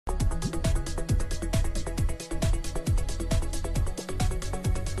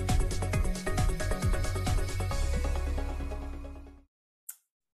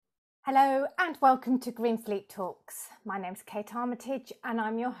Hello and welcome to GreenFleet Talks. My name's Kate Armitage and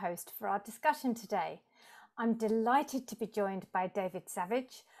I'm your host for our discussion today. I'm delighted to be joined by David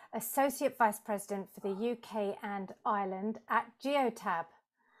Savage, Associate Vice President for the UK and Ireland at Geotab.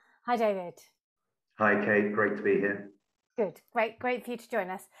 Hi David. Hi Kate, great to be here. Good, great for you to join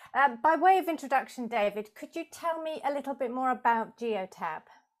us. By way of introduction, David, could you tell me a little bit more about Geotab?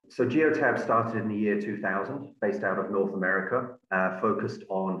 So Geotab started in the year 2000, based out of North America, focused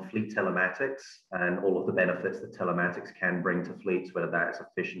on fleet telematics and all of the benefits that telematics can bring to fleets, whether that's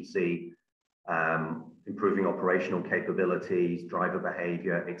efficiency, improving operational capabilities, driver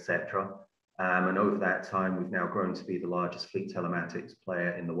behavior, etc. And over that time, we've now grown to be the largest fleet telematics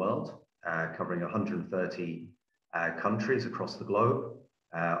player in the world, covering 130 countries across the globe.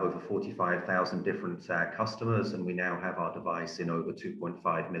 Over 45,000 different customers, and we now have our device in over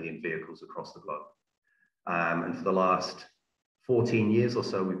 2.5 million vehicles across the globe. And for the last 14 years or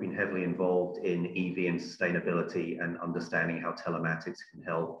so, we've been heavily involved in EV and sustainability and understanding how telematics can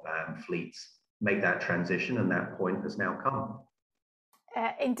help fleets make that transition, and that point has now come.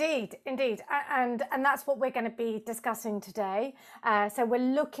 Indeed. And that's what we're going to be discussing today. So we're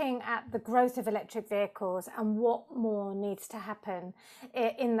looking at the growth of electric vehicles and what more needs to happen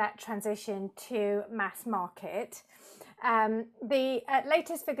in that transition to mass market. The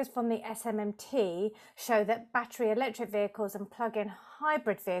latest figures from the SMMT show that battery electric vehicles and plug-in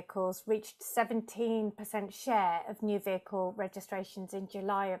hybrid vehicles reached 17% share of new vehicle registrations in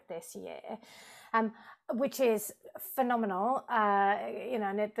July of this year. Which is phenomenal,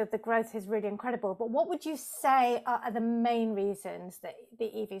 and the growth is really incredible. But what would you say are the main reasons that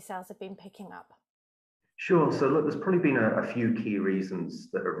the EV sales have been picking up? Sure. So look, there's probably been a few key reasons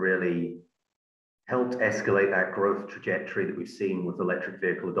that have really helped escalate that growth trajectory that we've seen with electric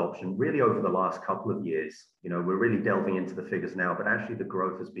vehicle adoption really over the last couple of years. We're really delving into the figures now, but actually the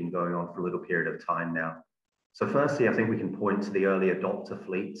growth has been going on for a little period of time now. So firstly, I think we can point to the early adopter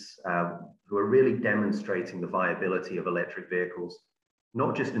fleets who are really demonstrating the viability of electric vehicles,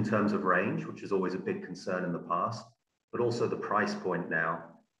 not just in terms of range, which is always a big concern in the past, but also the price point now,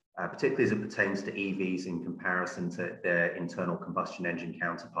 particularly as it pertains to EVs in comparison to their internal combustion engine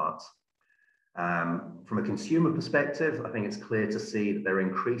counterparts. From a consumer perspective, I think it's clear to see that they're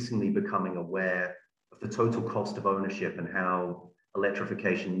increasingly becoming aware of the total cost of ownership and how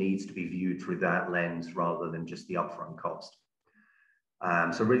electrification needs to be viewed through that lens rather than just the upfront cost.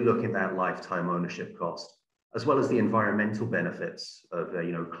 So really looking at that lifetime ownership cost, as well as the environmental benefits of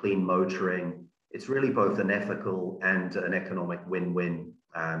clean motoring. It's really both an ethical and an economic win-win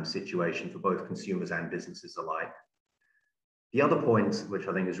situation for both consumers and businesses alike. The other point, which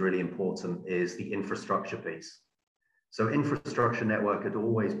I think is really important, is the infrastructure piece. So infrastructure network had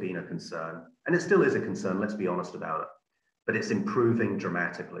always been a concern, and it still is a concern, let's be honest about it. But it's improving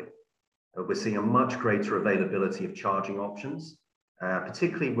dramatically. We're seeing a much greater availability of charging options,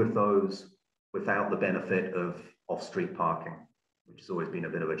 particularly with those without the benefit of off-street parking, which has always been a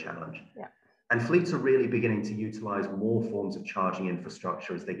bit of a challenge. Yeah. And fleets are really beginning to utilize more forms of charging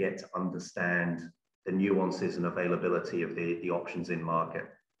infrastructure as they get to understand the nuances and availability of the options in market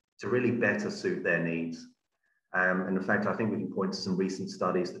to really better suit their needs. And in fact, I think we can point to some recent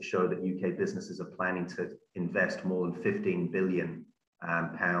studies that show that UK businesses are planning to invest more than £15 billion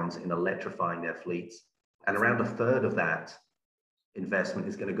in electrifying their fleets. And around a third of that investment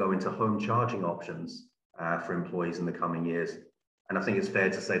is going to go into home charging options for employees in the coming years. And I think it's fair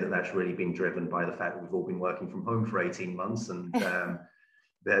to say that that's really been driven by the fact that we've all been working from home for 18 months. And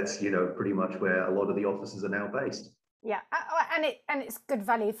that's, pretty much where a lot of the offices are now based. Yeah, and it's good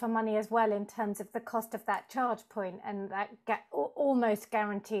value for money as well in terms of the cost of that charge point and that almost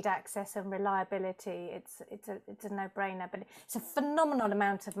guaranteed access and reliability. It's a no-brainer, but it's a phenomenal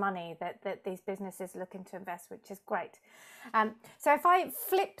amount of money that these businesses are looking to invest, which is great. So if I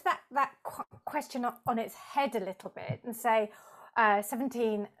flip that question on its head a little bit and say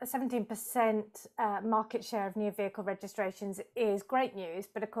 17% market share of new vehicle registrations is great news,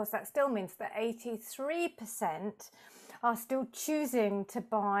 but of course that still means that 83% are still choosing to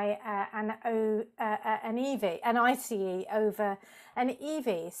buy an EV, an ICE over an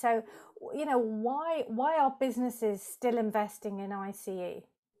EV. So, why are businesses still investing in ICE?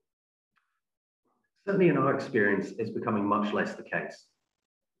 Certainly in our experience, it's becoming much less the case.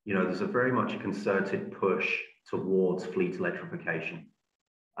 There's a very much a concerted push towards fleet electrification.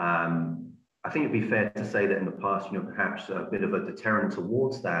 I think it'd be fair to say that in the past, perhaps a bit of a deterrent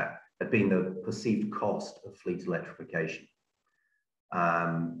towards that had been the perceived cost of fleet electrification.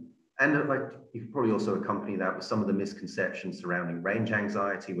 And you could probably also accompany that with some of the misconceptions surrounding range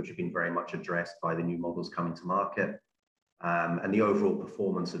anxiety, which have been very much addressed by the new models coming to market. and the overall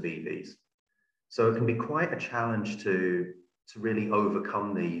performance of EVs. So it can be quite a challenge to really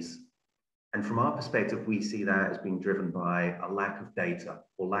overcome these. And from our perspective, we see that as being driven by a lack of data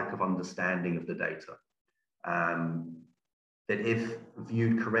or lack of understanding of the data. That if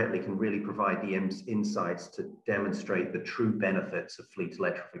viewed correctly can really provide the insights to demonstrate the true benefits of fleet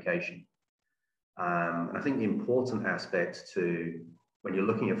electrification. And I think the important aspect to when you're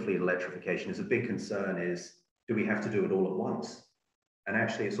looking at fleet electrification is a big concern is, do we have to do it all at once? And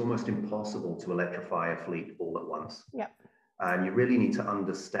actually it's almost impossible to electrify a fleet all at once. Yep. And you really need to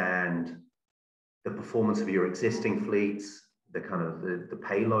understand the performance of your existing fleets, the kind of the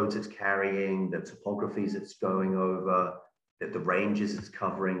payloads it's carrying, the topographies it's going over, the ranges it's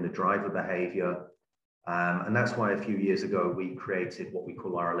covering, the driver behavior. And that's why a few years ago, we created what we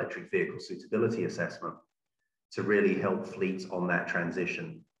call our electric vehicle suitability assessment to really help fleets on that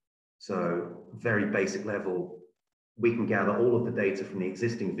transition. So very basic level, we can gather all of the data from the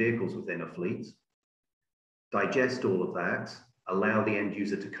existing vehicles within a fleet, digest all of that, allow the end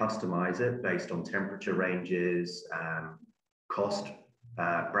user to customize it based on temperature ranges, cost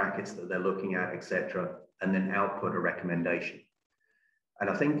brackets that they're looking at, etc., and then output a recommendation. And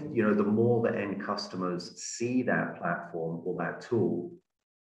I think, you know, the more the end customers see that platform or that tool,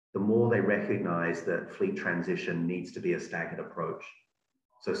 the more they recognize that fleet transition needs to be a staggered approach.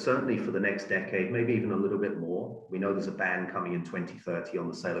 So certainly for the next decade, maybe even a little bit more. We know there's a ban coming in 2030 on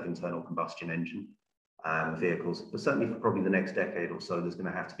the sale of internal combustion engine vehicles, but certainly for probably the next decade or so, there's going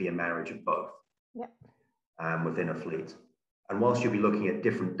to have to be a marriage of both. Yep. Within a fleet. And whilst you'll be looking at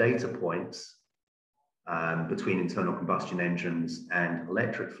different data points between internal combustion engines and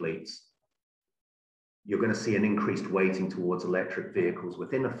electric fleets, you're going to see an increased weighting towards electric vehicles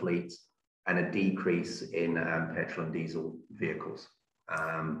within a fleet and a decrease in petrol and diesel vehicles.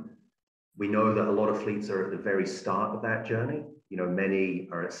 We know that a lot of fleets are at the very start of that journey. You know, many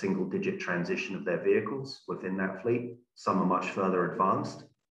are at single-digit transition of their vehicles within that fleet. Some are much further advanced,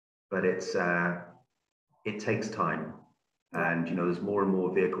 but it takes time. And, you know, there's more and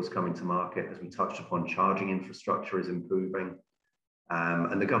more vehicles coming to market. As we touched upon, charging infrastructure is improving.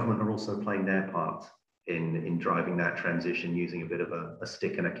 And the government are also playing their part in driving that transition using a bit of a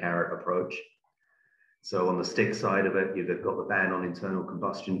stick and a carrot approach. So on the stick side of it, you've got the ban on internal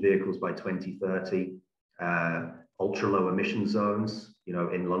combustion vehicles by 2030, ultra low emission zones, you know,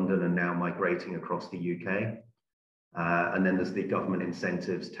 in London and now migrating across the UK. And then there's the government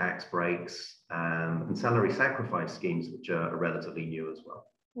incentives, tax breaks, and salary sacrifice schemes, which are relatively new as well.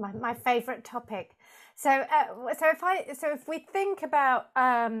 My favourite topic. So if we think about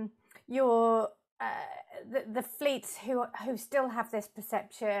the fleets who still have this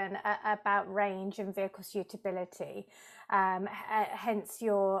perception about range and vehicle suitability, hence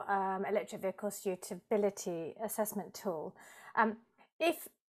your electric vehicle suitability assessment tool.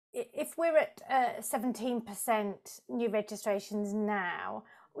 If we're at 17% new registrations now,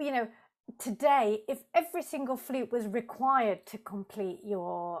 you know, today, if every single fleet was required to complete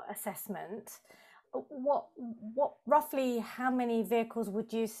your assessment, what roughly how many vehicles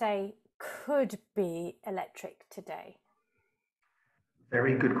would you say could be electric today?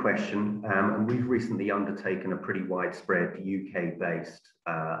 Very good question. And we've recently undertaken a pretty widespread UK-based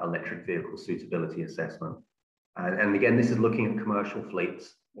electric vehicle suitability assessment. And again, this is looking at commercial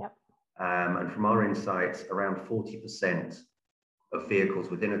fleets. Yep. And from our insights, around 40% of vehicles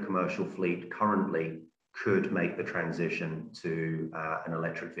within a commercial fleet currently could make the transition to an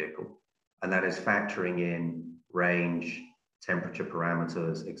electric vehicle. And that is factoring in range, temperature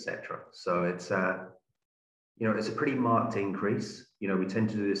parameters, etc. So it's you know, it's a pretty marked increase. You know, we tend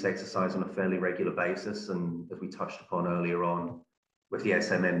to do this exercise on a fairly regular basis. And as we touched upon earlier on with the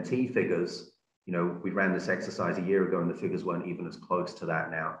SMMT figures, you know, we ran this exercise a year ago and the figures weren't even as close to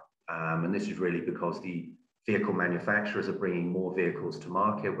that now. And this is really because the vehicle manufacturers are bringing more vehicles to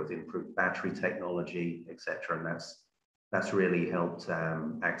market with improved battery technology, etc. And that's really helped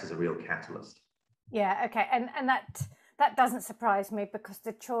act as a real catalyst. Yeah, okay. And that doesn't surprise me because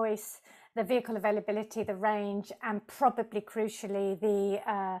the choice, the vehicle availability, the range, and probably crucially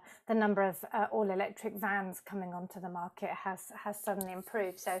the number of all-electric vans coming onto the market has suddenly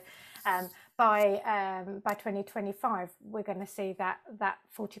improved. So by 2025, we're going to see that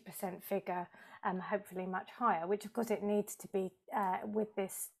 40% figure hopefully much higher, which of course it needs to be with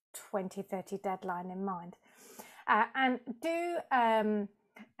this 2030 deadline in mind. And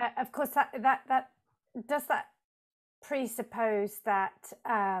of course that does that presuppose that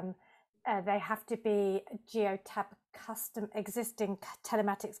they have to be Geotab existing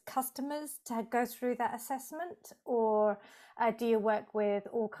telematics customers to go through that assessment, or do you work with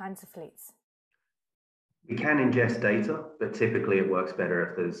all kinds of fleets? We can ingest data, but typically it works better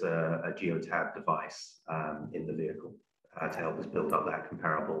if there's a Geotab device in the vehicle to help us build up that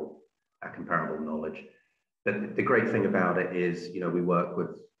comparable knowledge. But the great thing about it is, you know,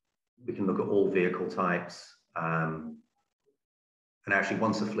 we can look at all vehicle types. And actually,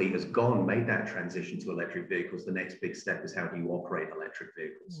 once the fleet has made that transition to electric vehicles, the next big step is how do you operate electric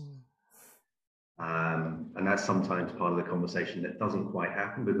vehicles? And that's sometimes part of the conversation that doesn't quite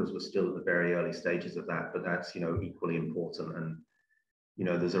happen because we're still at the very early stages of that, but that's, you know, equally important. And, you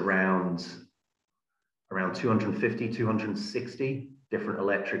know, there's around 250, 260 different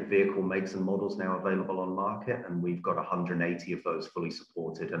electric vehicle makes and models now available on market, and we've got 180 of those fully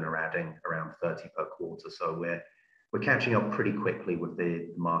supported, and are adding around 30 per quarter. So we're catching up pretty quickly with the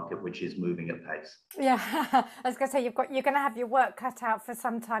market, which is moving at pace. Yeah, I was going to say you're going to have your work cut out for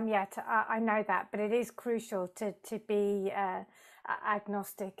some time yet. I know that, but it is crucial to be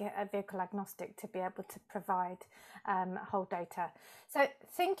agnostic, vehicle agnostic, to be able to provide whole data. So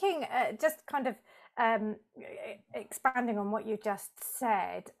thinking, just kind of expanding on what you just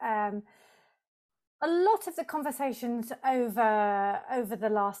said. A lot of the conversations over the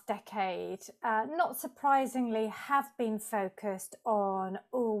last decade, not surprisingly, have been focused on,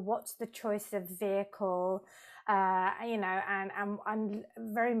 what's the choice of vehicle, you know, and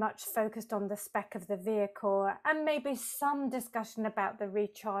very much focused on the spec of the vehicle, and maybe some discussion about the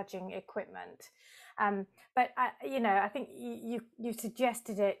recharging equipment. But you know, I think you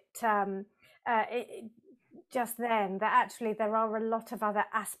suggested it just then, that actually there are a lot of other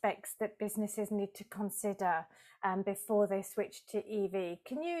aspects that businesses need to consider before they switch to EV.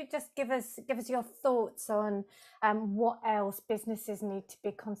 Can you just give us your thoughts on what else businesses need to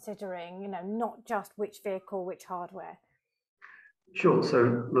be considering? You know, not just which vehicle, which hardware. Sure.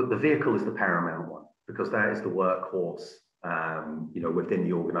 So look, the vehicle is the paramount one because that is the workhorse, you know, within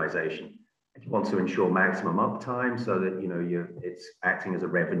the organization. You want to ensure maximum uptime so that, you know, it's acting as a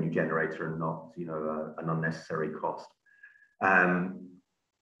revenue generator and not, you know, an unnecessary cost.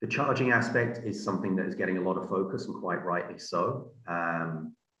 The charging aspect is something that is getting a lot of focus, and quite rightly so,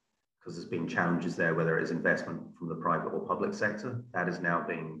 because there's been challenges there, whether it's investment from the private or public sector. That is now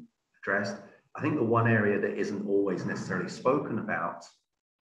being addressed. I think the one area that isn't always necessarily spoken about,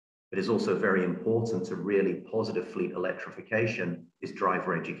 but is also very important to really positive fleet electrification, is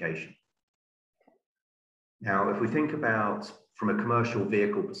driver education. Now, if we think about from a commercial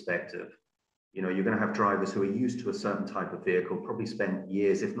vehicle perspective, you know, you're going to have drivers who are used to a certain type of vehicle, probably spent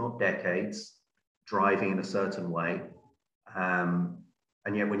years, if not decades, driving in a certain way.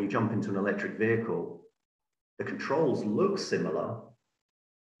 And yet when you jump into an electric vehicle, the controls look similar,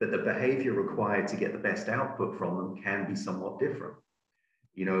 but the behavior required to get the best output from them can be somewhat different.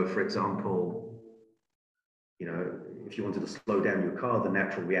 You know, for example, you know, if you wanted to slow down your car, the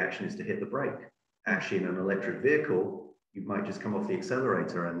natural reaction is to hit the brake. Actually, in an electric vehicle, you might just come off the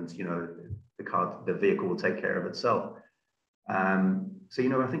accelerator and, you know, the vehicle will take care of itself. So, you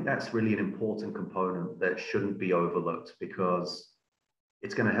know, I think that's really an important component that shouldn't be overlooked, because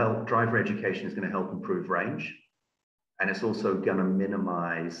it's going to help, driver education is going to help improve range. And it's also going to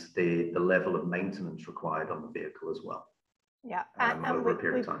minimize the level of maintenance required on the vehicle as well. Yeah, over a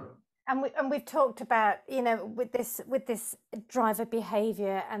period of time. And we've talked about, you know, with this driver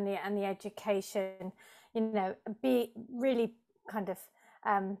behavior and the education, you know, be really kind of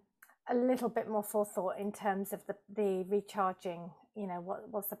a little bit more forethought in terms of the recharging. You know,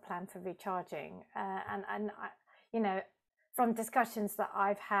 what's the plan for recharging? And I, you know, from discussions that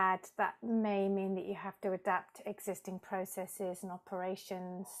I've had, that may mean that you have to adapt existing processes and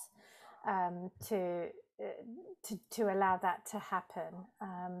operations to allow that to happen.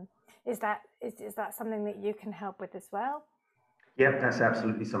 Is that something that you can help with as well? Yeah, that's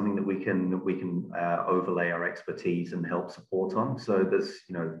absolutely something that we can overlay our expertise and help support on. So there's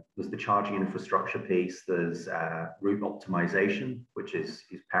the charging infrastructure piece. There's route optimization, which is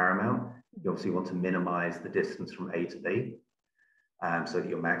paramount. You obviously want to minimize the distance from A to B, so that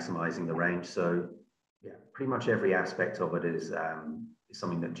you're maximizing the range. So yeah, pretty much every aspect of it is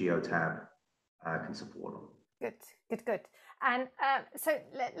something that Geotab can support on. Good. And so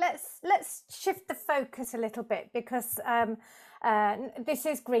let's shift the focus a little bit, because this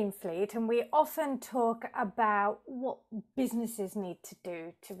is GreenFleet, and we often talk about what businesses need to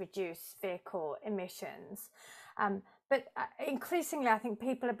do to reduce vehicle emissions. But increasingly, I think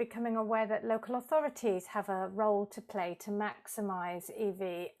people are becoming aware that local authorities have a role to play to maximise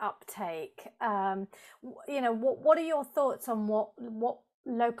EV uptake. You know, what are your thoughts on what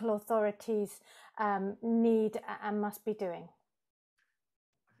local authorities need and must be doing?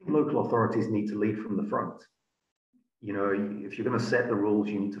 I think local authorities need to lead from the front. You know, if you're going to set the rules,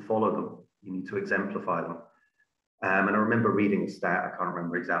 you need to follow them. You need to exemplify them. And I remember reading a stat, I can't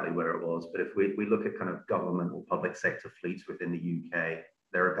remember exactly where it was, but if we look at kind of government or public sector fleets within the UK,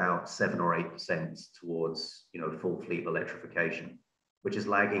 they're about 7 or 8% towards, full fleet electrification, which is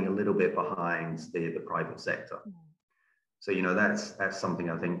lagging a little bit behind the private sector. So, that's something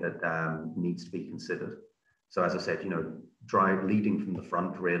I think that needs to be considered. So as I said, leading from the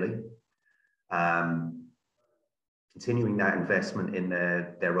front, really. Continuing that investment in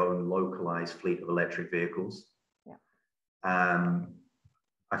their own localized fleet of electric vehicles.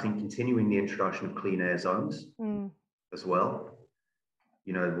 I think continuing the introduction of clean air zones as well.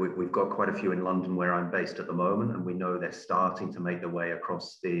 We've got quite a few in London where I'm based at the moment, and we know they're starting to make their way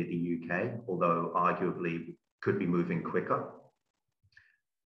across the UK, although arguably could be moving quicker.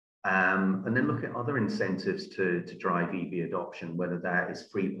 And then look at other incentives to drive EV adoption, whether that is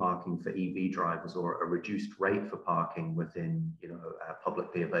free parking for EV drivers or a reduced rate for parking within,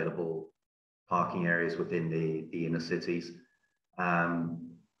 publicly available parking areas within the inner cities,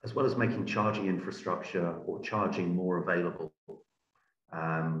 as well as making charging infrastructure or charging more available,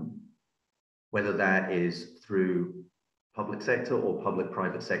 whether that is through public sector or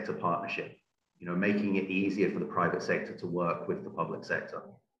public-private sector partnership, making it easier for the private sector to work with the public sector.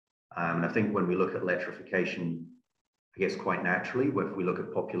 And I think when we look at electrification, I guess quite naturally, if we look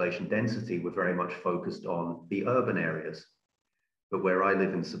at population density, we're very much focused on the urban areas. But where I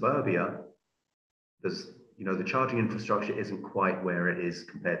live in suburbia, there's, the charging infrastructure isn't quite where it is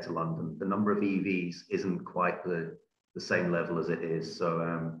compared to London. The number of EVs isn't quite the same level as it is.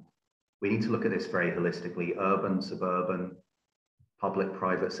 So we need to look at this very holistically: urban, suburban,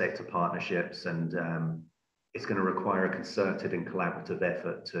 public-private sector partnerships, and it's going to require a concerted and collaborative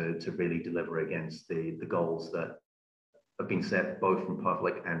effort to really deliver against the goals that have been set both from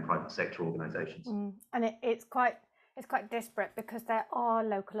public and private sector organisations. And it's quite disparate, because there are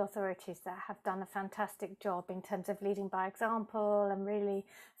local authorities that have done a fantastic job in terms of leading by example and really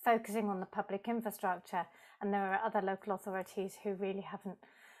focusing on the public infrastructure, and there are other local authorities who really haven't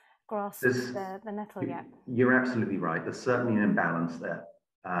grasped the nettle yet. You're absolutely right. There's certainly an imbalance there.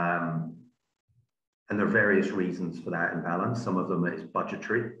 And there are various reasons for that imbalance. Some of them is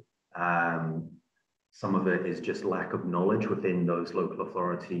budgetary. Some of it is just lack of knowledge within those local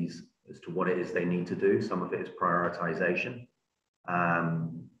authorities as to what it is they need to do. Some of it is prioritization.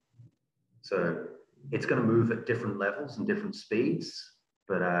 So it's going to move at different levels and different speeds,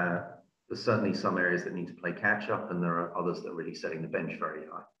 but there's certainly some areas that need to play catch up, and there are others that are really setting the bench very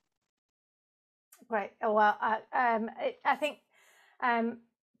high. Great. Well, I think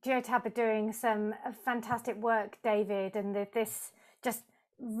Geotab are doing some fantastic work, David, and this just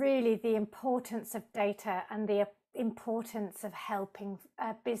really the importance of data and the importance of helping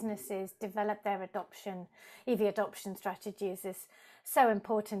businesses develop their EV adoption strategies is so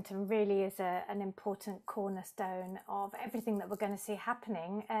important, and really is an important cornerstone of everything that we're going to see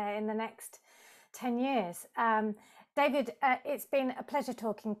happening in the next 10 years. David, it's been a pleasure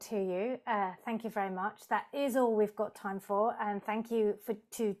talking to you. Thank you very much. That is all we've got time for. And thank you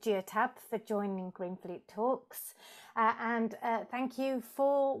to Geotab for joining GreenFleet Talks. And thank you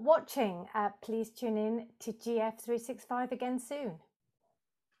for watching. Please tune in to GF365 again soon.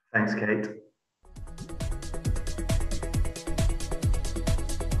 Thanks, Kate.